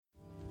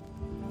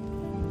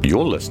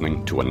You're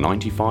listening to a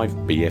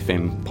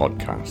 95BFM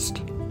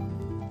podcast.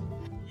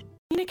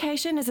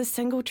 Communication is a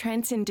single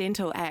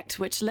transcendental act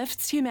which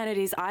lifts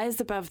humanity's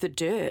eyes above the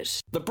dirt.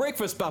 The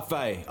Breakfast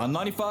Buffet on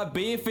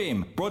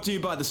 95BFM, brought to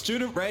you by the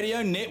Student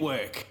Radio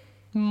Network.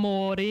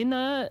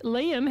 Morena.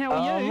 Liam, how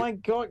are you? Oh my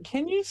God,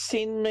 can you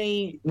send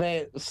me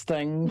that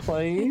sting,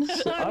 please?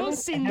 I will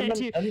send that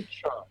to you.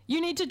 Intro.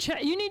 You need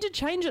to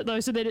change it though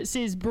so that it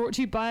says brought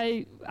to you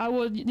by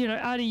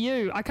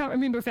RDU. I can't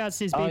remember if ours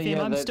says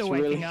BFM. I'm still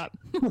waking up.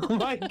 Oh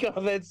my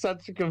God, that's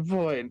such a good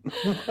point.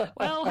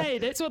 Well, hey,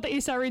 that's what the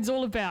SRN's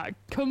all about.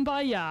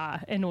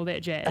 Kumbaya and all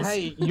that jazz.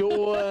 Hey,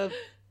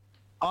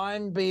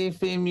 I'm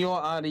BFM, you're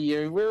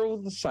RDU. We're all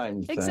the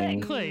same thing.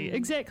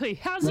 Exactly.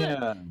 How's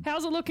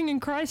it looking in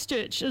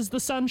Christchurch? Is the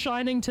sun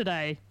shining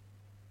today?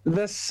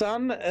 The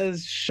sun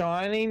is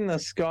shining. The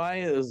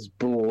sky is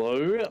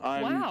blue.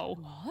 Wow.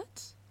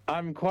 What?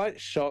 I'm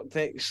quite shocked,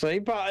 actually,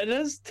 but it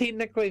is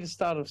technically the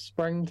start of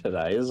spring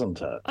today,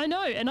 isn't it? I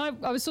know, and I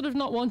was sort of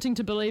not wanting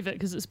to believe it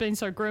because it's been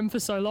so grim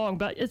for so long,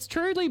 but it's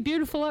truly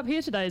beautiful up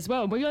here today as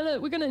well.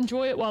 We're gonna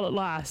enjoy it while it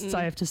lasts,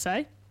 I have to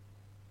say.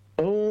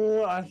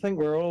 Oh, I think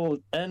we're all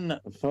in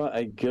for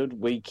a good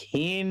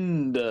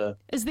weekend.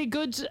 Is there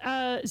good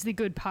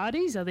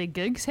parties? Are there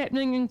gigs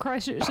happening in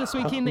Christchurch this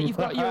weekend that you've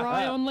got your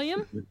eye on,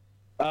 Liam?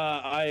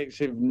 I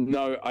actually have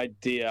no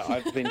idea.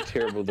 I've been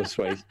terrible this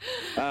week.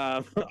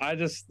 I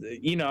just,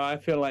 I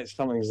feel like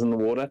something's in the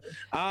water.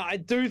 I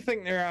do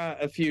think there are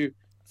a few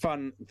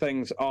fun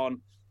things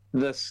on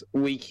this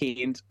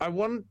weekend. I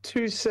want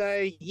to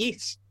say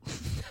yes.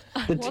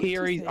 The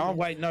Terrys. Oh,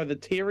 wait, no, the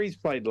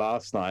Terrys played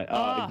last night.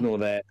 Ignore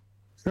that.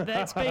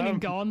 That's been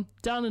and gone.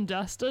 Done and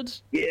dusted.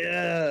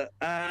 Yeah.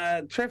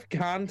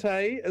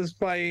 Traficante is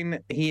playing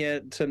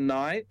here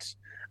tonight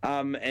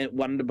at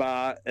Wonder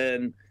Bar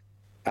in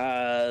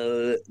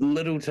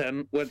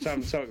Littleton, which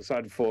I'm so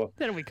excited for.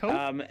 That'll be cool.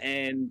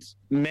 And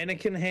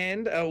Mannequin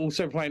Hand are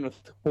also playing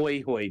with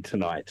Hoi Hoi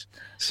tonight.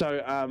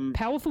 So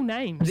powerful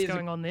names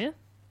going on there.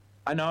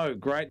 I know,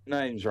 great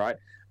names, right?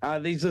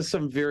 These are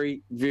some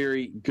very,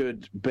 very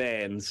good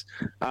bands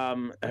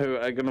who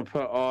are going to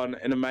put on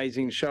an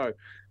amazing show.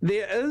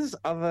 There is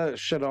other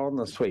shit on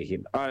this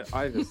weekend.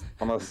 I just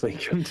honestly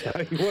couldn't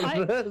tell you what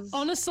it is.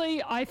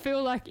 Honestly, I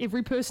feel like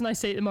every person I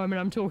see at the moment,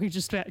 I'm talking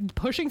just about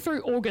pushing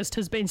through August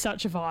has been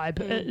such a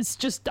vibe. It's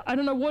just, I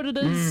don't know what it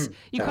is.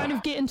 You kind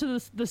of get into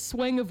the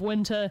swing of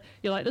winter.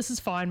 You're like, this is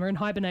fine. We're in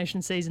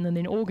hibernation season. And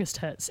then August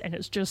hits and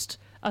it's just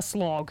a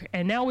slog.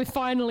 And now we're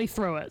finally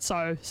through it.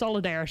 So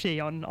solidarity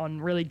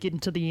on really getting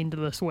to the end of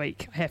this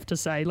week, I have to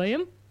say,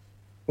 Liam.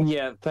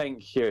 Yeah,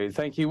 thank you.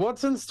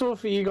 What's in store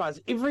for you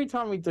guys? Every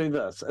time we do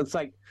this, it's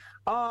like,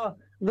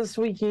 this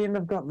weekend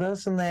I've got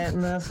this and that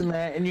and this and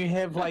that, and you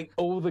have like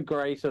all the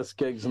greatest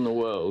gigs in the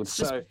world. It's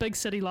just big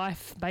city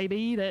life,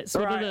 baby. That's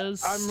what it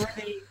is. I'm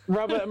ready.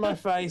 Rub it in my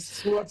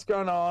face. What's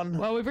going on?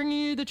 Well, we're bringing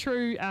you the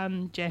true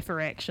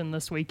Jaffa action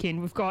this weekend.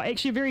 We've got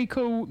actually a very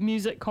cool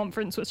music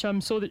conference, which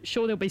I'm sure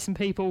there'll be some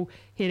people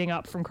heading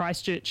up from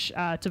Christchurch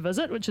to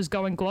visit, which is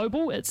going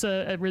global. It's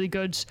a really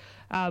good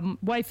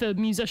way for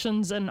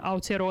musicians in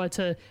Aotearoa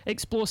to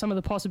explore some of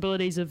the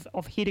possibilities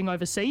of heading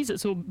overseas.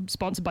 It's all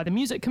sponsored by the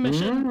Music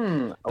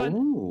Commission.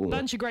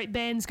 Bunch of great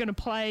bands going to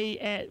play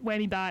at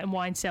Whammy Bar and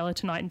Wine Cellar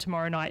tonight and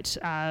tomorrow night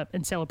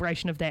in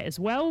celebration of that as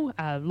well.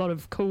 A lot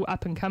of cool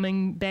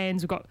up-and-coming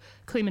bands. We've got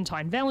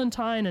Clementine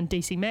Valentine and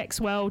DC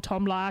Maxwell,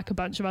 Tom Lark, a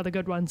bunch of other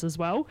good ones as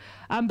well.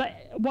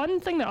 But one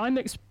thing that I'm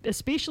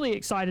especially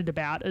excited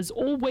about is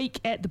all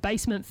week at the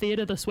Basement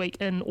Theatre this week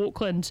in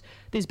Auckland,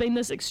 there's been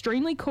this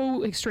extremely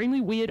cool,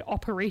 extremely weird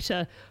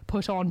operetta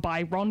put on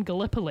by Ron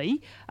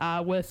Gallipoli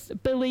with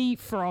Billy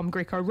from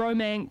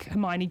Greco-Romank,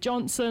 Hermione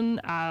Johnson,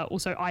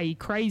 also I.E.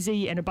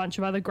 Crazy, and a bunch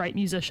of other great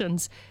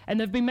musicians. And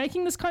they've been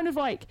making this kind of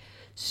like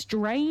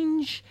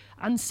strange,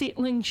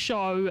 unsettling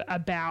show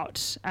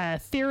about a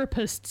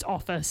therapist's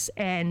office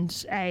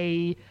and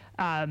a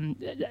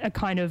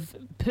kind of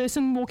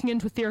person walking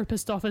into a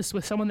therapist's office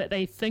with someone that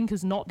they think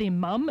is not their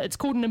mum. It's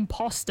called an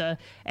imposter,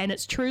 and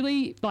it's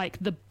truly like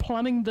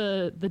plumbing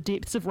the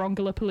depths of Ron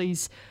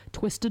Gallipoli's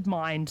twisted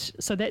mind.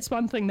 So that's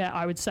one thing that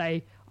I would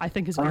say I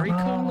think is very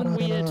cool and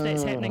weird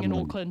that's happening in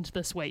Auckland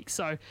this week.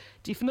 So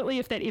definitely,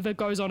 if that ever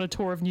goes on a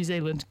tour of New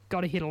Zealand,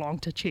 got to head along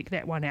to check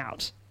that one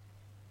out.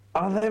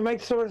 Oh, that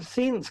makes so much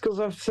sense because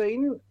I've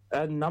seen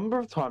a number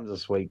of times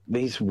this week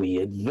these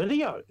weird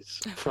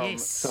videos from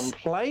some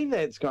play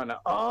that's going to,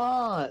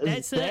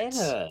 That's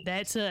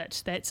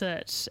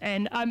it.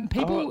 And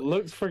people... Oh, it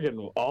looks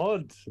friggin'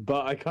 odd,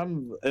 but I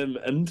come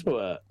into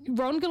it.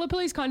 Ron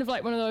Gallipoli's kind of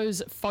like one of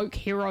those folk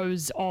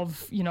heroes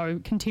of,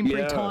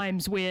 contemporary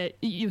times where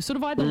you sort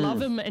of either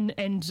love him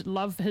and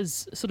love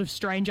his sort of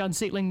strange,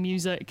 unsettling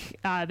music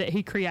that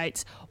he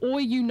creates, or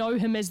you know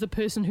him as the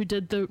person who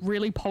did the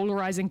really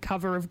polarizing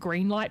cover of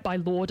Greenlight by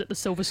Lorde at the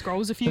Silver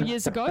Scrolls a few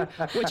years ago.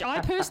 Which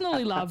I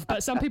personally love,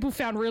 but some people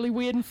found really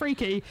weird and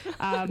freaky.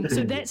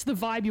 So that's the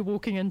vibe you're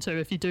walking into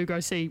if you do go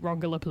see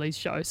Ron Gallipoli's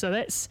show. So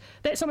that's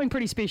something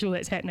pretty special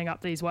that's happening up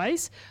these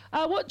ways.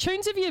 What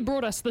tunes have you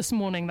brought us this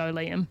morning, though,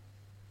 Liam?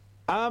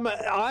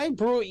 I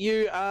brought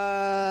you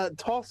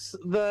Toss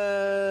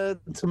the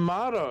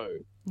Tomato.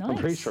 Nice. I'm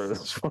pretty sure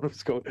that's what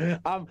it's called.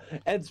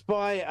 It's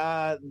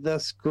by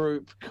this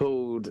group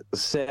called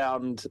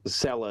Sound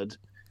Salad.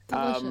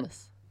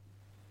 Delicious.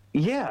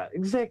 Yeah,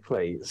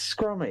 exactly.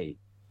 Scrummy.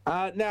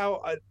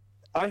 Now,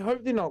 I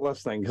hope they're not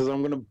listening because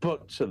I'm going to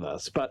butcher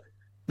this, but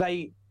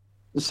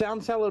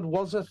Sound Salad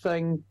was a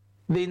thing,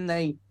 then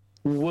they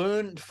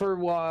weren't for a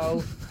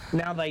while,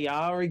 now they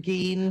are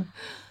again.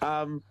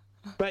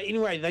 But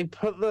anyway, they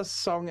put this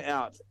song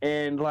out,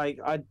 and like,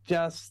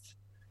 it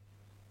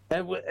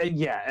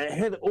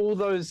had all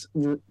those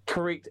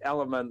correct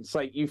elements.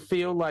 Like, you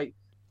feel like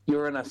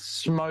you're in a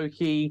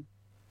smoky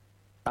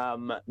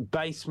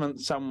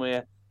basement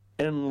somewhere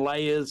in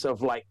layers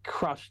of like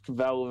crushed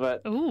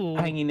velvet,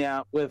 hanging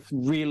out with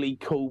really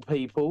cool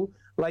people.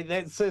 Like,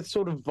 that's the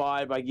sort of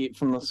vibe I get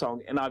from the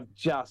song, and I've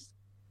just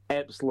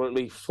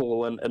absolutely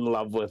fallen in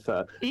love with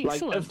it.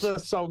 Excellent. Like, if the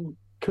song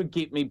could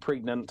get me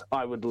pregnant,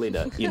 I would let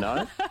it, you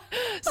know?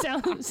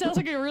 Sounds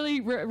like a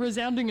really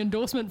resounding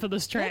endorsement for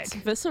this track.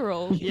 That's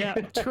visceral. Yeah,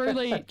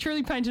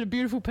 truly painted a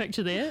beautiful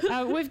picture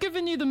there. We've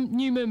given you the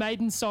new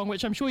Mermaidens song,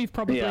 which I'm sure you've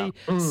probably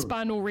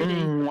spun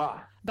already.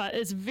 But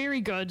it's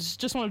very good.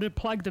 Just wanted to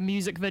plug the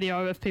music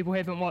video if people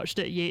haven't watched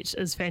it yet.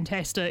 It's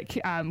fantastic.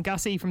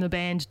 Gussie from the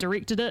band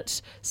directed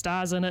it,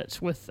 stars in it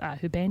with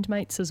her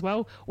bandmates as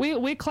well.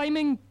 We're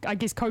claiming, I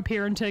guess,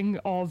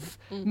 co-parenting of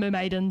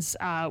Mermaidens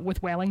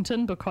with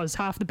Wellington, because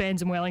half the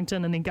band's in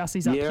Wellington and then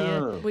Gussie's up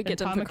here. We get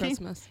them for Tamaki.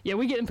 Christmas. Yeah,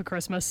 we get them for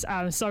Christmas.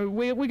 So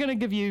we're going to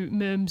give you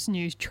Merm's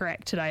new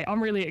track today.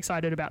 I'm really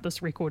excited about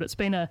this record. It's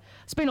been a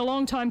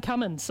long time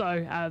coming.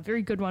 So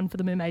very good one for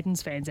the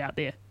Mermaidens fans out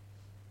there.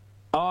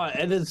 Oh,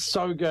 it is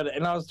so good.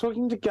 And I was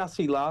talking to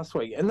Gussie last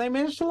week, and they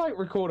managed to like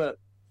record it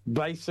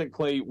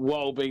basically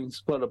while being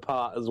split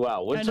apart as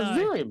well, which is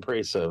very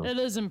impressive. It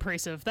is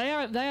impressive. They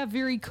are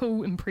very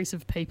cool,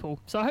 impressive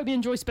people. So I hope you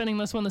enjoy spinning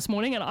this one this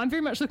morning, and I'm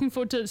very much looking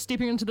forward to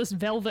stepping into this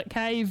velvet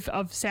cave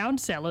of Sound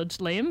Salad,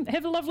 Liam.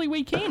 Have a lovely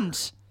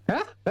weekend.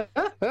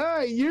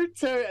 You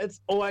too.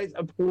 It's always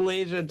a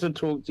pleasure to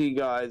talk to you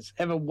guys.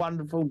 Have a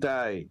wonderful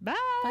day. Bye.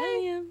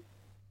 Bye.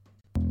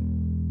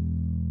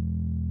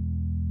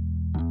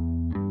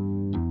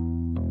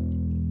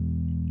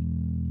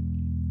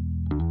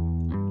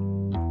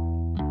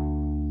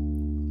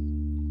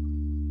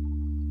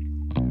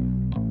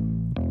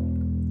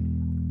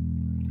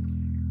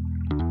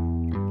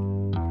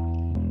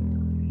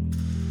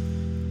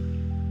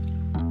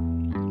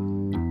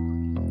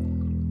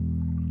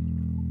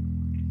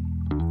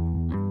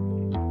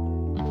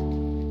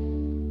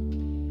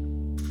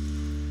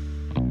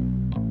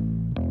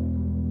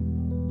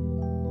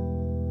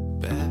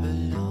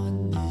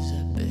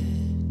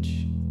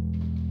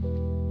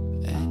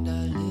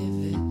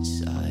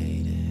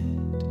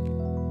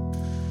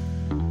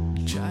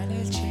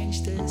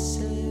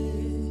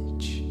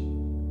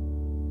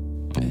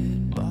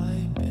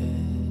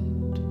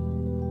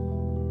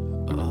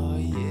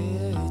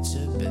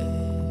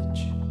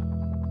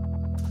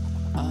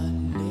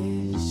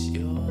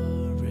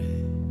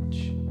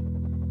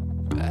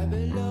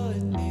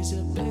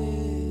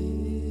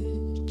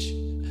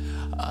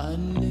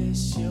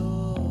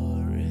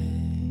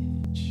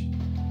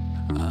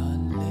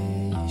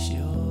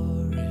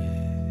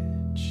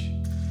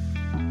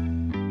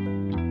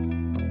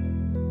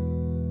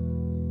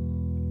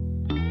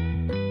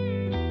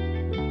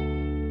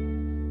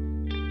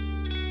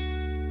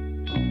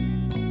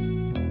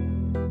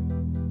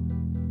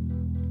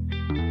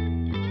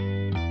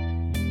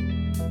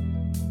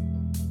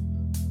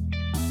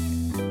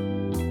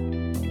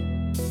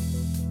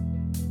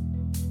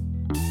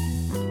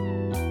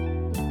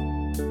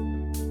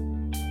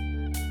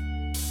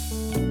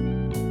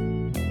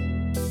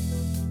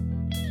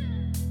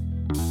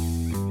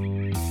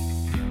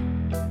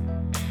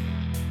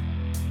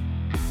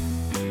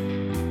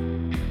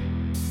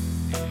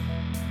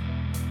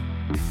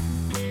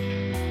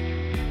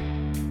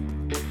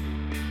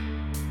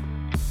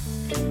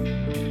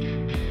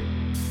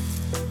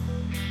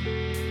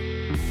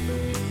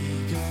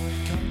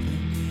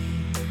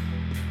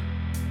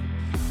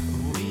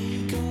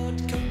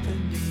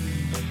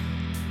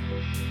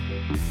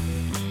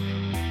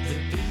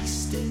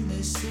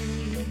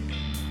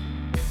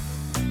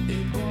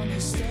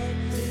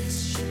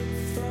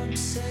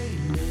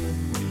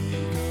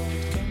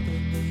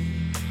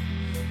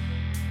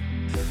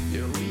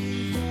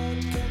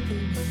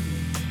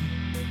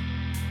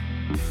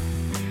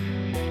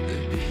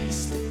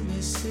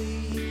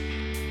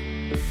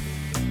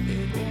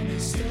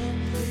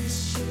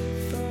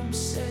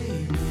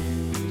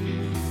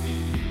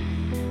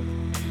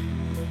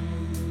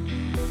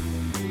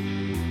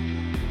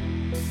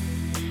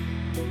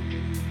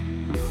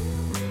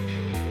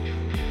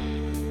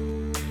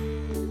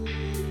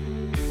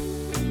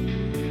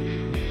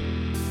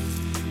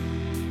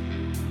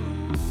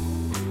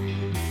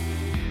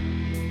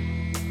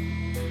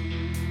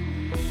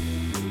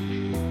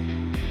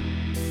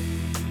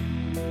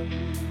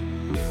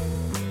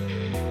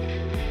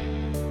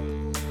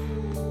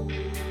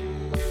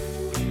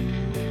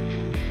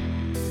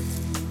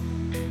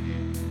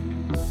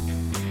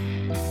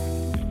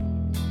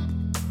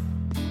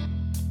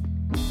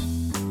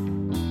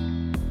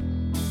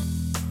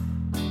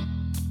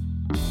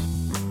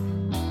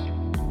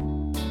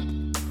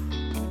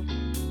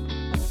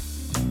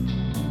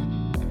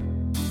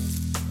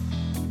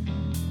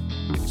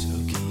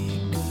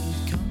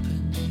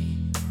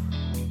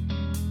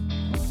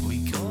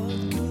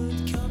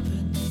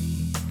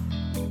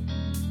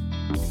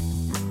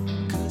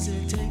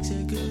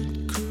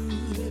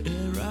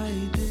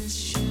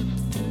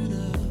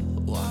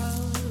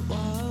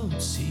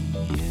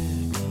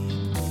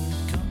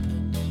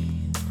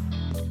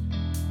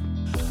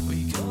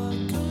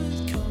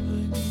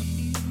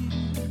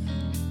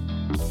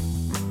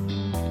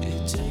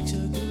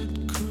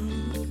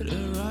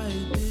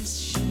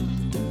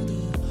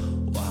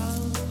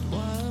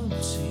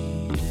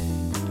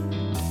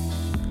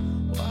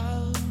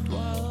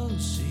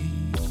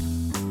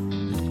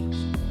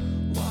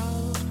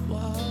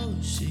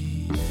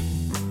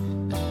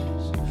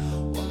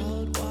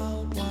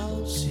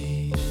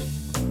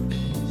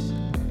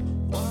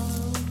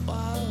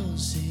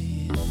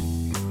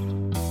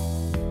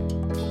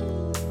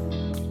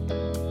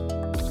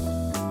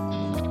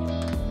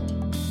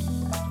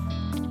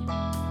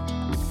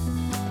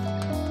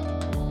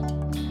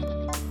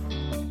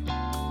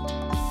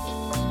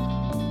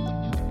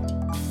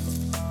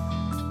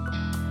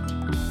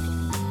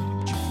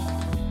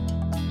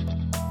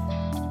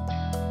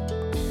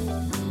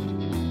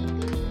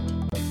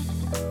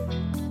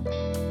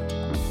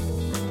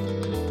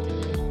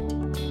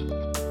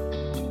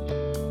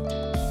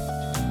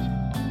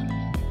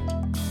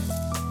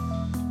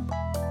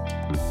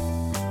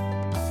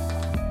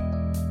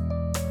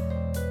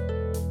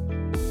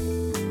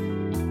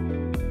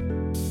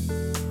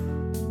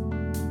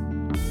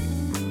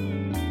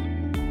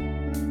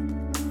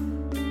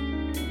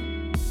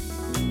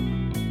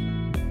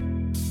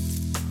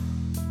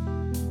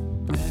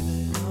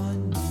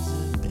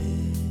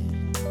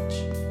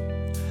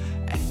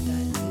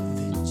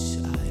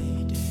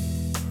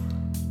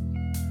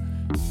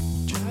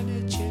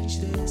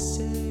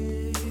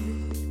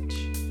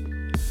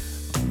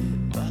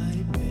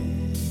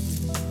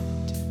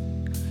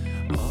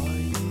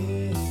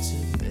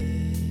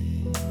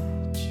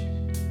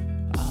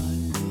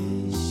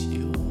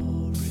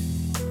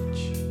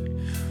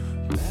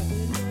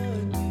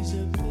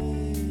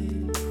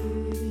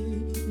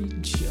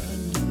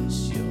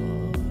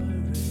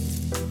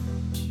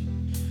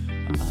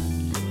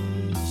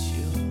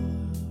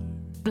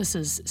 This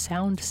is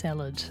Sound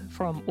Salad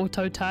from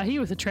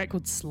Ototahi with a track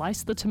called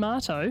Slice the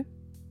Tomato,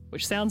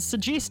 which sounds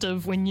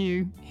suggestive when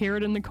you hear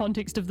it in the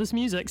context of this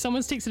music.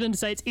 Someone's texted in to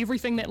say it's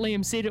everything that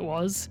Liam said it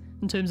was,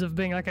 in terms of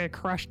being like a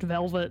crushed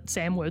velvet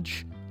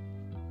sandwich.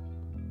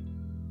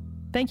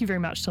 Thank you very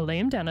much to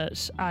Liam down at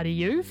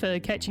RDU for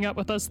catching up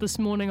with us this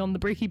morning on the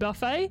Brekkie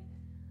Buffet.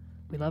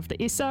 We love the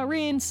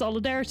SRN,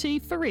 solidarity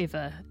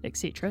forever,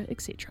 etc.,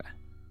 etc.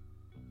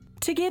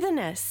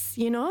 Togetherness,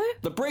 you know?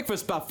 The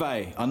Breakfast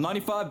Buffet on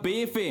 95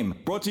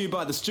 BFM, brought to you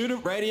by the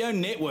Student Radio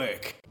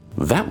Network.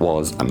 That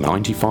was a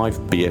 95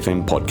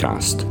 BFM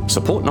podcast.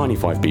 Support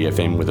 95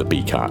 BFM with a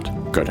B card.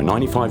 Go to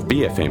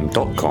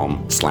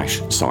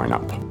 95bfm.com/sign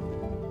up.